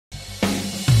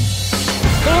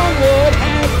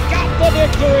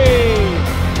victory.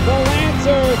 The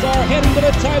Lancers are heading to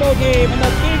the title game in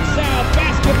the Big South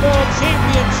Basketball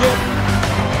Championship.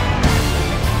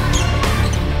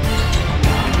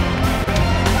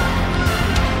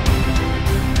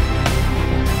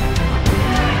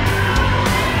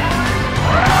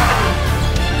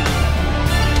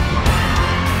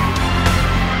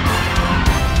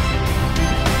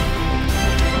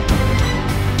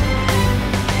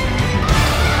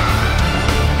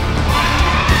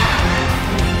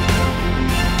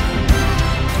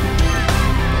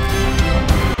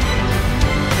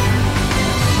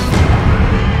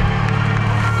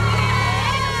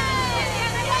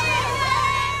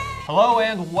 Hello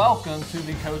and welcome to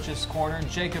the Coach's Corner.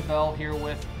 Jacob Bell here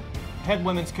with head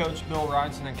women's coach Bill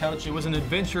Reinson. And coach, it was an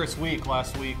adventurous week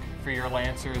last week for your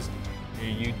Lancers.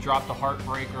 You dropped a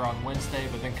heartbreaker on Wednesday,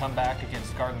 but then come back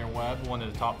against Gardner-Webb, one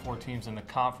of the top 4 teams in the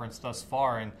conference thus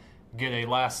far, and get a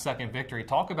last-second victory.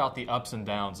 Talk about the ups and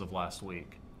downs of last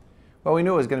week. Well, we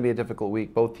knew it was going to be a difficult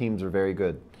week. Both teams are very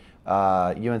good.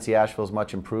 UNC-Asheville is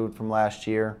much improved from last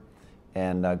year,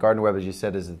 and Gardner-Webb, as you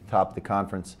said, is at the top of the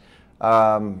conference.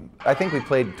 I think we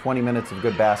played 20 minutes of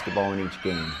good basketball in each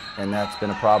game, and that's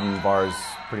been a problem of ours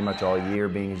pretty much all year.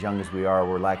 Being as young as we are,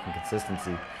 we're lacking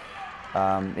consistency.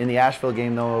 In the Asheville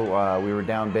game, though, we were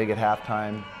down big at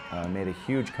halftime, made a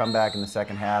huge comeback in the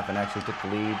second half, and actually took the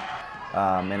lead.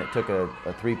 And it took a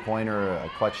three-pointer, a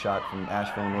clutch shot from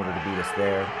Asheville in order to beat us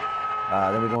there.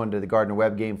 Then we go into the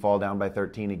Gardner-Webb game, fall down by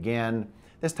 13 again.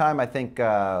 This time, I think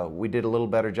we did a little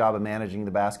better job of managing the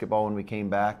basketball when we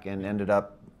came back and ended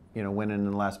up winning in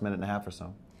the last minute and a half or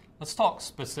so. Let's talk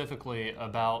specifically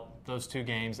about those 2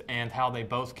 games and how they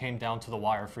both came down to the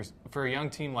wire. For a young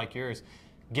team like yours,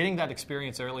 getting that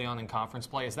experience early on in conference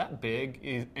play, is that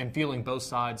big? And feeling both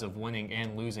sides of winning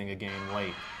and losing a game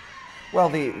late? Well,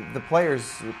 the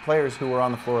players who were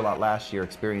on the floor a lot last year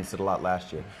experienced it a lot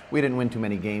last year. We didn't win too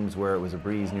many games where it was a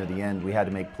breeze near the end. We had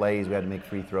to make plays, we had to make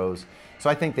free throws. So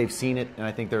I think they've seen it, and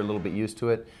I think they're a little bit used to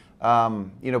it. But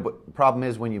the problem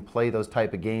is when you play those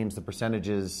type of games, the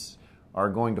percentages are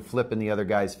going to flip in the other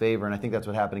guy's favor, and I think that's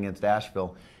what happened against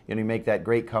Asheville. You make that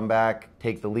great comeback,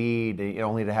 take the lead,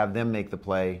 only to have them make the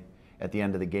play at the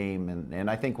end of the game, and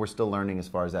I think we're still learning as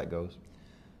far as that goes.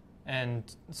 And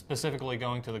specifically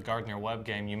going to the Gardner-Webb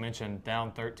game, you mentioned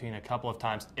down 13 a couple of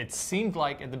times. It seemed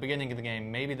like at the beginning of the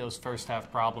game, maybe those first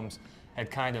half problems had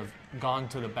kind of gone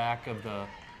to the back of the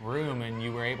room and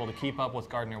you were able to keep up with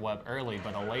Gardner-Webb early,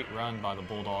 but a late run by the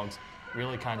Bulldogs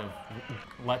really kind of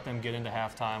let them get into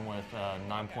halftime with a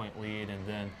 9-point lead, and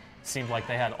then seemed like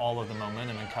they had all of the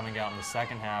momentum, and coming out in the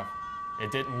second half,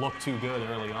 it didn't look too good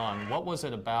early on. What was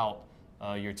it about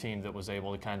your team that was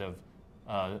able to kind of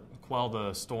quell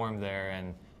the storm there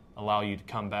and allow you to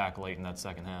come back late in that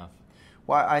second half?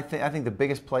 Well, I think the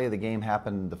biggest play of the game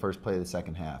happened the first play of the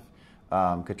second half.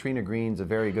 Katrina Green's a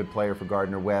very good player for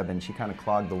Gardner-Webb, and she kind of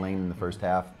clogged the lane in the first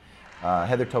half.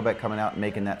 Heather Tobeck coming out and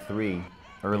making that 3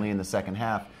 early in the second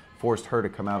half forced her to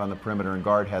come out on the perimeter and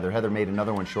guard Heather. Heather made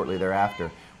another one shortly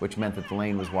thereafter, which meant that the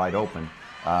lane was wide open.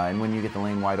 And when you get the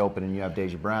lane wide open and you have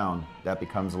Deja Brown, that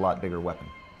becomes a lot bigger weapon.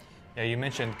 Yeah, you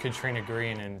mentioned Katrina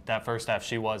Green, and that first half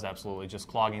she was absolutely just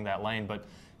clogging that lane, but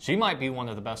she might be one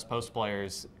of the best post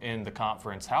players in the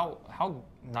conference. How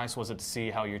nice was it to see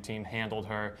how your team handled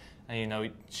her?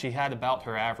 And, she had about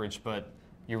her average, but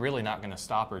you're really not going to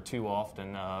stop her too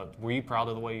often. Were you proud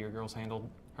of the way your girls handled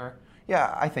her?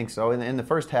 Yeah, I think so. In the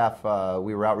first half,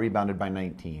 we were out-rebounded by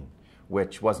 19,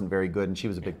 which wasn't very good, and she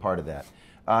was a big part of that.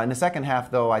 In the second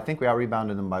half, though, I think we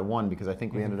out-rebounded them by 1 because I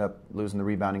think we ended up losing the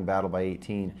rebounding battle by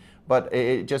 18. But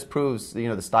it just proves,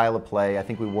 the style of play. I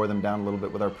think we wore them down a little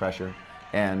bit with our pressure.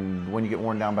 And when you get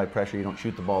worn down by pressure, you don't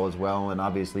shoot the ball as well, and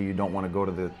obviously you don't want to go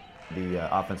to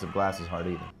the offensive glass as hard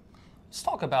either. Let's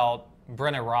talk about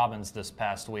Brenna Robbins this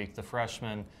past week, the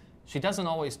freshman. She doesn't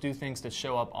always do things that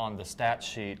show up on the stat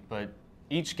sheet, but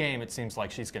each game it seems like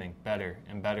she's getting better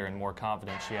and more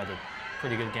confident. She had a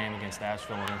pretty good game against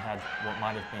Asheville and then had what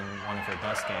might have been one of her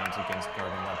best games against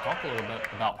Gardner-Webb. Talk a little bit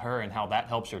about her and how that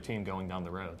helps your team going down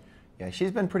the road. Yeah,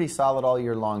 she's been pretty solid all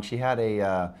year long. She had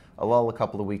a lull a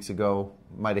couple of weeks ago,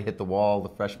 might have hit the wall, the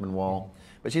freshman wall.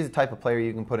 But she's the type of player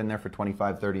you can put in there for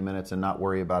 25, 30 minutes and not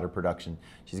worry about her production.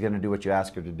 She's going to do what you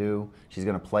ask her to do. She's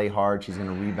going to play hard. She's going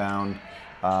to rebound.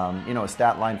 A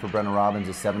stat line for Brenna Robbins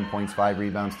is 7 points, 5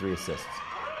 rebounds, 3 assists.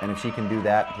 And if she can do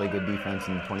that, play good defense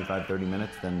in 25, 30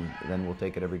 minutes, then we'll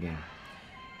take it every game.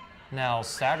 Now,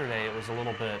 Saturday, it was a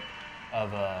little bit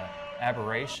of an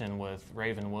aberration with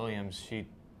Raven Williams. She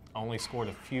only scored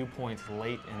a few points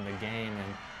late in the game,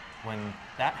 and when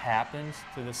that happens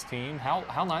to this team,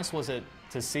 how nice was it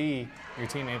to see your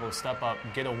team able to step up,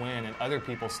 get a win, and other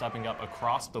people stepping up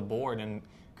across the board and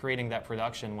creating that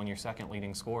production when your second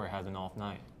leading scorer had an off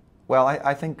night? Well,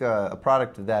 I think a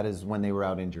product of that is when they were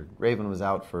out injured. Raven was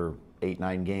out for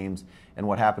 8-9 games, and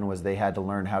what happened was they had to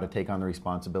learn how to take on the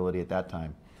responsibility at that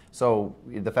time. So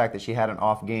the fact that she had an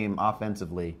off game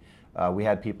offensively, we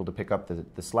had people to pick up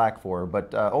the slack for her.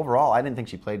 But overall, I didn't think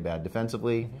she played bad.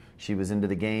 Defensively, she was into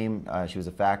the game. She was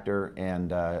a factor,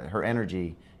 and her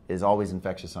energy is always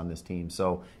infectious on this team.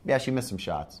 So, yeah, she missed some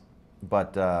shots.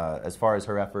 But as far as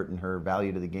her effort and her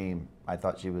value to the game, I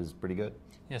thought she was pretty good.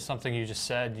 Yeah, something you just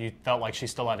said, you felt like she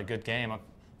still had a good game. I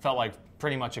felt like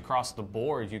pretty much across the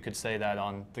board you could say that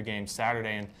on the game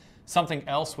Saturday. And something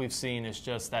else we've seen is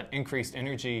just that increased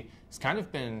energy has kind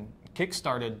of been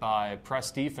kick-started by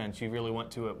press defense. You really went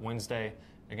to it Wednesday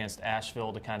against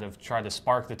Asheville to kind of try to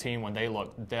spark the team when they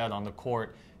looked dead on the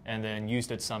court, and then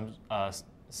used it some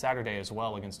Saturday as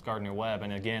well against Gardner-Webb.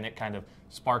 And again, it kind of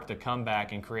sparked a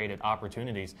comeback and created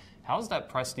opportunities. How's that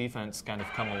press defense kind of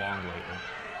come along lately?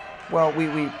 Well,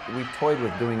 we toyed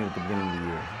with doing it at the beginning of the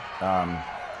year.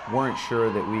 Weren't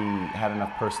sure that we had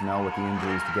enough personnel with the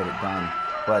injuries to get it done.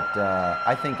 But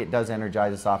I think it does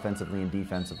energize us offensively and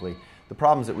defensively. The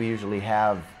problems that we usually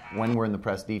have when we're in the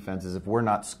press defense is if we're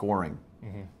not scoring,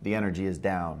 the energy is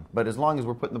down. But as long as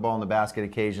we're putting the ball in the basket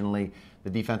occasionally, the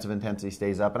defensive intensity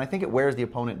stays up. And I think it wears the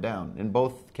opponent down. In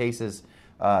both cases,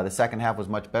 the second half was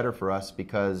much better for us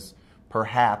because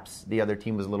perhaps the other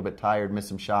team was a little bit tired, missed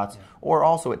some shots, or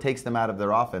also it takes them out of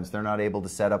their offense. They're not able to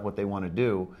set up what they want to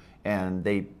do, and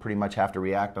they pretty much have to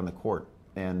react on the court.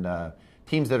 And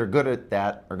teams that are good at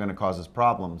that are going to cause us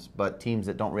problems, but teams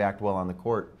that don't react well on the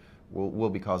court will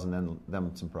be causing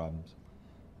them some problems.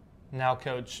 Now,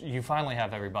 Coach, you finally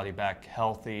have everybody back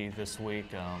healthy this week.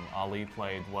 Ali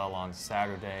played well on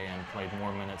Saturday and played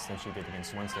more minutes than she did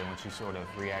against Wednesday when she sort of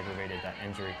re-aggravated that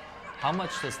injury. How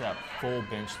much does that full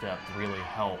bench depth really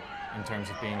help in terms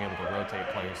of being able to rotate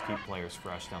players, keep players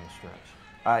fresh down the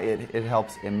stretch? It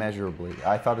helps immeasurably.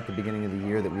 I thought at the beginning of the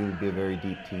year that we would be a very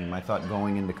deep team. I thought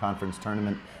going into conference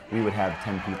tournament we would have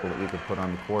 10 people that we could put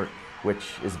on the court,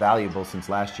 which is valuable since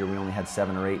last year we only had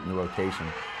 7 or 8 in the rotation.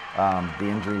 The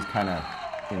injuries kind of,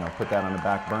 put that on the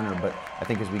back burner. But I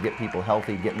think as we get people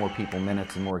healthy, get more people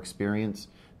minutes and more experience,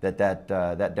 that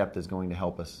depth is going to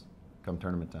help us come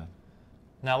tournament time.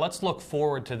 Now let's look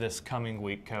forward to this coming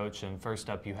week, Coach. And first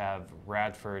up, you have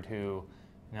Radford, who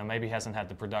maybe hasn't had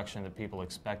the production that people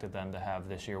expected them to have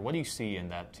this year. What do you see in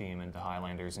that team in the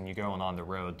Highlanders, and you're going on the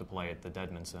road to play at the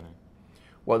Dedman Center?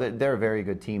 Well, they're a very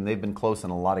good team. They've been close in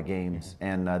a lot of games,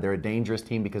 and they're a dangerous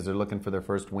team because they're looking for their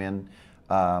first win.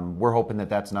 We're hoping that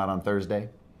that's not on Thursday,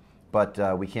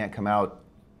 but we can't come out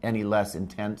any less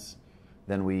intense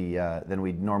than we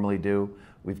normally do.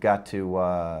 We've got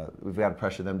to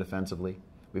pressure them defensively.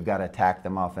 We've got to attack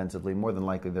them offensively. More than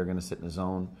likely, they're going to sit in a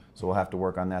zone, so we'll have to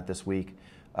work on that this week.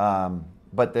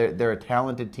 But they're a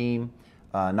talented team,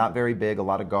 not very big, a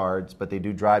lot of guards, but they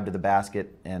do drive to the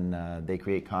basket, and they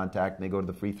create contact, and they go to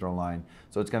the free throw line.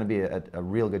 So it's going to be a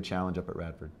real good challenge up at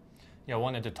Radford. Yeah, I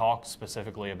wanted to talk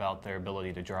specifically about their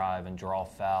ability to drive and draw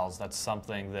fouls. That's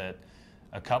something that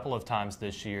a couple of times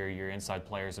this year your inside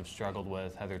players have struggled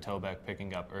with, Heather Tobeck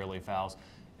picking up early fouls.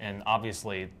 And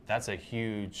obviously, that's a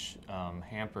huge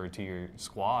hamper to your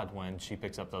squad when she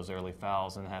picks up those early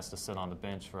fouls and has to sit on the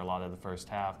bench for a lot of the first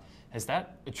half. Has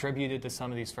that attributed to some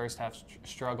of these first half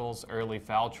struggles, early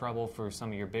foul trouble for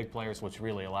some of your big players, which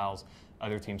really allows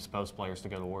other teams' post players to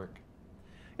go to work?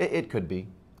 It could be.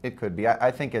 It could be.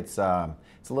 I think it's a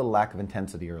little lack of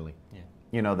intensity early.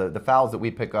 Yeah. The fouls that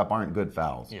we pick up aren't good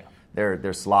fouls. Yeah.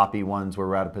 They're sloppy ones where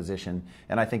we're out of position.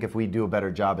 And I think if we do a better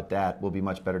job at that, we'll be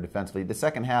much better defensively. The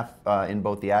second half in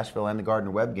both the Asheville and the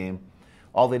Gardner-Webb game,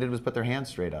 all they did was put their hands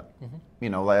straight up.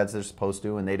 As they're supposed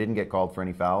to, and they didn't get called for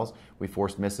any fouls. We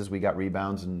forced misses, we got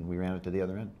rebounds, and we ran it to the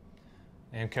other end.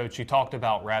 And, Coach, you talked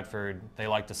about Radford. They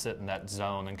like to sit in that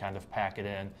zone and kind of pack it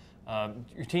in.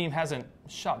 Your team hasn't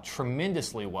shot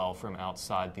tremendously well from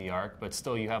outside the arc, but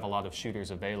still you have a lot of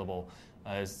shooters available.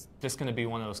 Is this going to be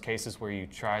one of those cases where you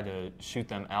try to shoot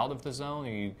them out of the zone, or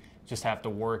you just have to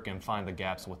work and find the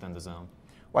gaps within the zone?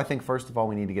 Well, I think first of all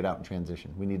we need to get out in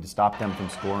transition. We need to stop them from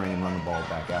scoring and run the ball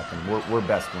back at them. We're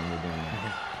best when we're doing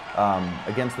that.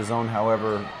 Against the zone,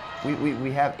 however,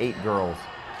 we have 8 girls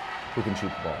who can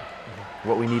shoot the ball.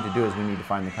 What we need to do is we need to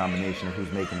find the combination of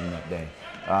who's making them that day.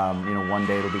 One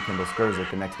day it'll be Kendall Skurzik,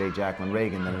 the next day Jacqueline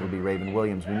Reagan, then it'll be Raven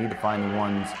Williams. We need to find the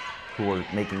ones who are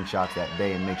making shots that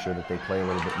day and make sure that they play a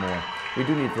little bit more. We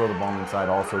do need to throw the ball inside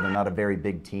also. They're not a very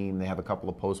big team. They have a couple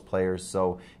of post players,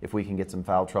 so if we can get some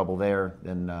foul trouble there,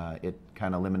 then it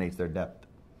kind of eliminates their depth.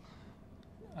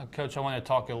 Coach, I want to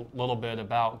talk a little bit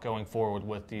about going forward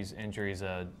with these injuries.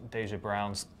 Deja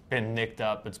Brown's been nicked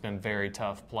up. It's been very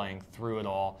tough playing through it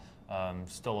all.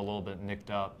 Still a little bit nicked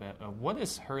up. What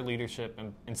is her leadership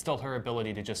and still her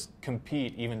ability to just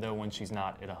compete, even though when she's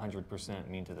not at 100%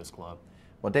 mean to this club?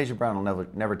 Well, Deja Brown will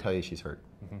never tell you she's hurt.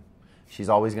 She's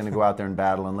always going to go out there and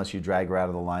battle unless you drag her out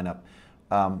of the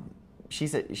lineup.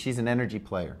 She's an energy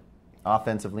player,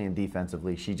 offensively and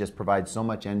defensively. She just provides so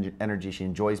much energy. She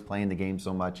enjoys playing the game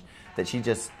so much that she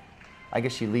just, I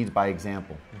guess she leads by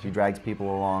example. She drags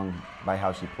people along by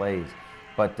how she plays.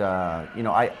 But, you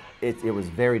know, it was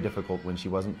very difficult when she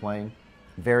wasn't playing.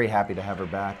 Very happy to have her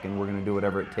back, and we're going to do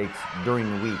whatever it takes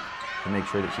during the week to make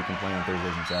sure that she can play on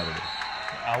Thursdays and Saturdays.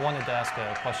 I wanted to ask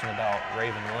a question about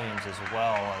Raven Williams as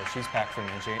well. She's back from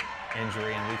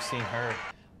injury, and we've seen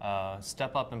her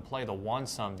step up and play the one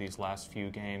some these last few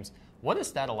games. What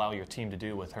does that allow your team to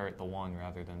do with her at the one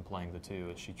rather than playing the two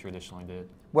as she traditionally did?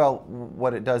 Well,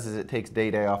 what it does is it takes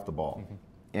Day-Day off the ball.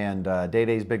 And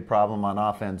Day-Day's big problem on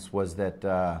offense was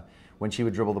that when she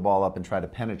would dribble the ball up and try to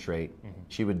penetrate,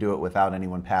 she would do it without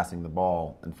anyone passing the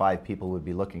ball, and 5 people would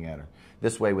be looking at her.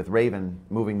 This way, with Raven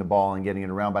moving the ball and getting it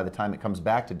around, by the time it comes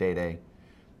back to Day-Day,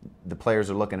 the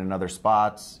players are looking in other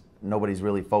spots. Nobody's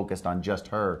really focused on just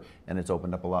her, and it's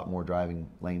opened up a lot more driving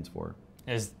lanes for her.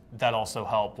 Does that also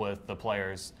help with the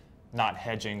players not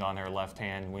hedging on her left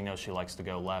hand? We know she likes to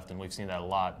go left, and we've seen that a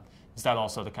lot. Is that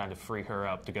also to kind of free her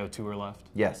up to go to her left?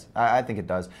 Yes, I think it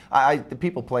does. The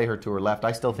people play her to her left.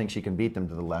 I still think she can beat them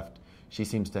to the left. She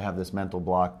seems to have this mental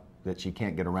block that she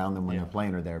can't get around them when they're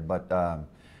playing her there. But,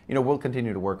 you know, we'll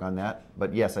continue to work on that.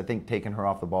 But, yes, I think taking her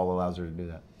off the ball allows her to do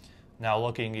that. Now,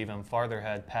 looking even farther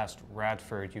ahead past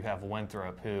Radford, you have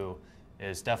Winthrop, who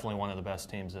is definitely one of the best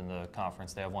teams in the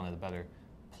conference. They have one of the better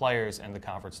players in the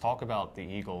conference. Talk about the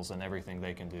Eagles and everything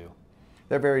they can do.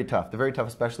 They're very tough. They're very tough,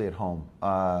 especially at home.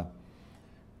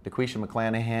 DeQuisha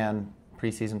McClanahan,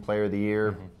 preseason player of the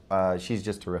year. She's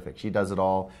just terrific. She does it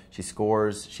all. She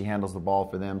scores. She handles the ball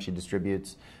for them. She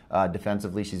distributes.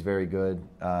 Defensively, she's very good.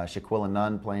 Shaquilla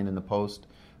Nunn playing in the post.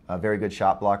 Very good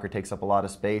shot blocker, takes up a lot of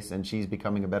space, and she's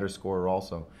becoming a better scorer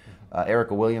also.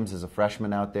 Erica Williams is a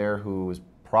freshman out there who is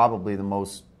probably the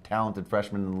most talented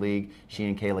freshman in the league. She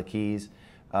and Kayla Keys.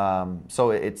 So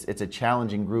it's a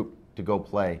challenging group to go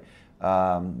play.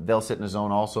 They'll sit in a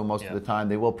zone also most of the time.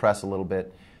 They will press a little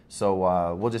bit.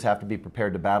 So we'll just have to be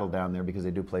prepared to battle down there because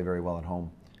they do play very well at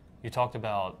home. You talked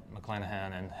about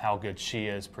McClanahan and how good she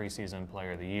is, preseason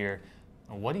player of the year.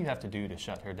 What do you have to do to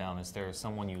shut her down? Is there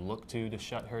someone you look to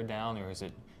shut her down, or is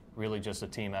it really just a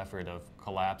team effort of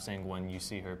collapsing when you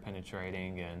see her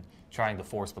penetrating and trying to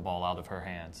force the ball out of her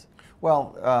hands?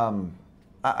 Well,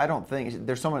 I don't think –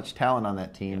 there's so much talent on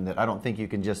that team that I don't think you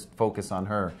can just focus on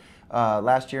her.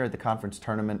 Last year at the conference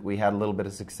tournament, we had a little bit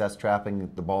of success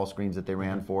trapping the ball screens that they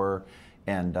ran for her,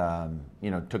 and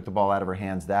you know, took the ball out of her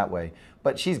hands that way.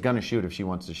 But she's going to shoot if she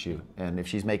wants to shoot, and if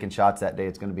she's making shots that day,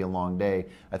 it's going to be a long day.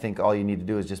 I think all you need to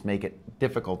do is just make it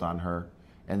difficult on her,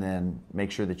 and then make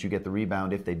sure that you get the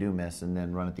rebound if they do miss, and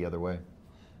then run it the other way.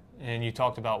 And you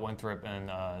talked about Winthrop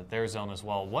and their zone as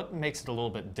well. What makes it a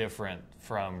little bit different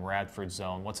from Radford's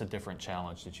zone? What's a different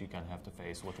challenge that you kind of have to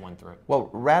face with Winthrop? Well,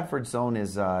 Radford's zone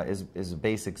is a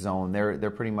basic zone.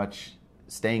 They're pretty much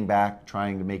staying back,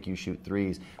 trying to make you shoot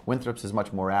threes. Winthrop's is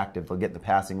much more active. They'll get the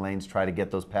passing lanes, try to get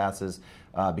those passes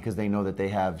because they know that they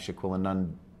have Shaquilla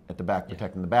Nunn at the back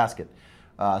protecting the basket.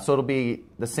 So it'll be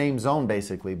the same zone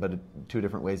basically, but 2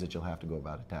 different ways that you'll have to go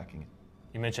about attacking it.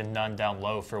 You mentioned Nunn down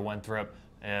low for Winthrop.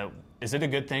 Is it a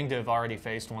good thing to have already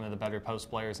faced one of the better post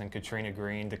players in Katrina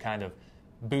Green to kind of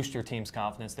boost your team's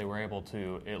confidence? They were able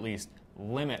to at least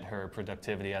limit her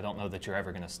productivity. I don't know that you're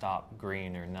ever going to stop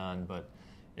Green or Nunn, but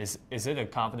is it a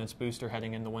confidence booster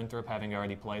heading into Winthrop, having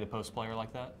already played a post player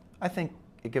like that? I think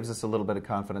it gives us a little bit of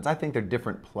confidence. I think they're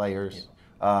different players.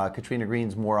 Yeah. Katrina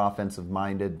Green's more offensive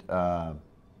minded,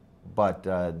 but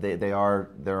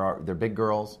they're big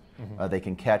girls. They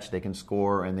can catch, they can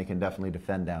score, and they can definitely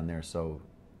defend down there. So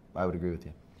I would agree with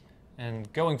you.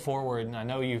 And going forward, I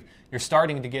know you're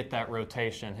starting to get that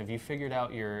rotation. Have you figured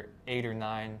out your 8 or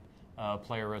 9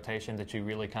 player rotation that you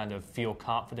really kind of feel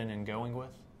confident in going with?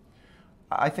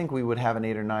 I think we would have an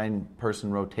 8 or 9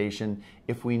 person rotation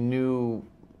if we knew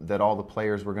that all the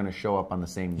players were going to show up on the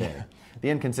same day. The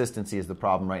inconsistency is the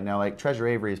problem right now. Like Treasure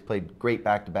Avery has played great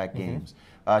back-to-back games.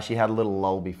 She had a little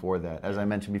lull before that. As I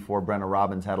mentioned before, Brenna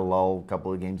Robbins had a lull a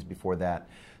couple of games before that.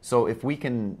 So if we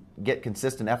can get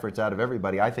consistent efforts out of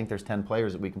everybody, I think there's 10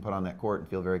 players that we can put on that court and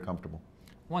feel very comfortable.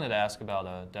 I wanted to ask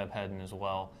about Deb Hedden as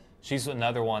well. She's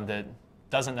another one that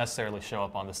doesn't necessarily show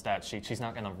up on the stat sheet. She's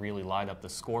not going to really light up the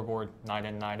scoreboard night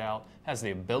in, night out. Has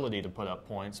the ability to put up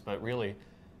points, but really it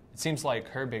seems like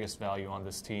her biggest value on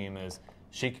this team is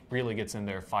she really gets in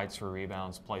there, fights for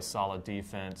rebounds, plays solid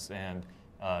defense, and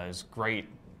is great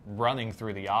running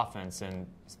through the offense and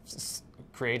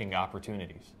creating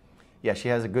opportunities. Yeah, she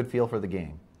has a good feel for the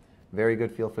game. Very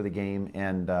good feel for the game.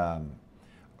 And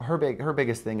her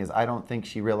biggest thing is I don't think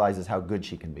she realizes how good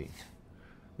she can be.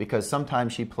 Because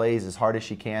sometimes she plays as hard as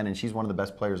she can, and she's one of the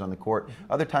best players on the court.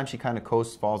 Other times she kind of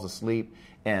coasts, falls asleep,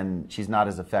 and she's not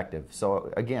as effective.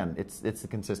 So again, it's the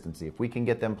consistency. If we can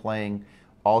get them playing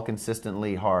all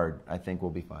consistently hard, I think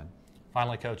we'll be fine.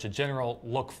 Finally, Coach, a general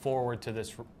look forward to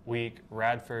this week.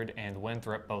 Radford and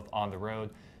Winthrop both on the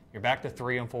road. You're back to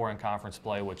 3-4 in conference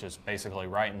play, which is basically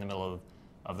right in the middle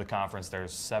of the conference.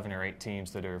 There's 7 or 8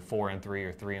 teams that are 4-3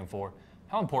 or 3-4.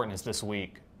 How important is this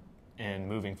week in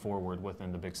moving forward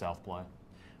within the Big South play?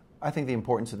 I think the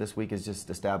importance of this week is just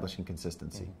establishing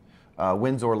consistency.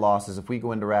 Wins or losses, if we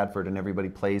go into Radford and everybody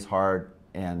plays hard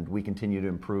and we continue to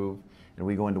improve, and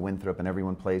we go into Winthrop and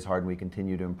everyone plays hard and we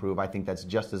continue to improve, I think that's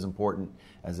just as important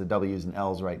as the W's and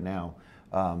L's right now,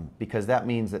 because that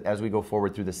means that as we go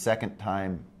forward through the second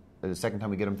time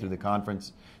we get them through the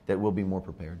conference, that we'll be more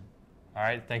prepared. All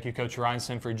right, thank you, Coach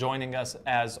Reinson, for joining us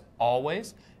as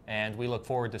always, and we look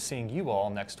forward to seeing you all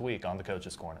next week on the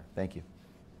Coach's Corner. Thank you.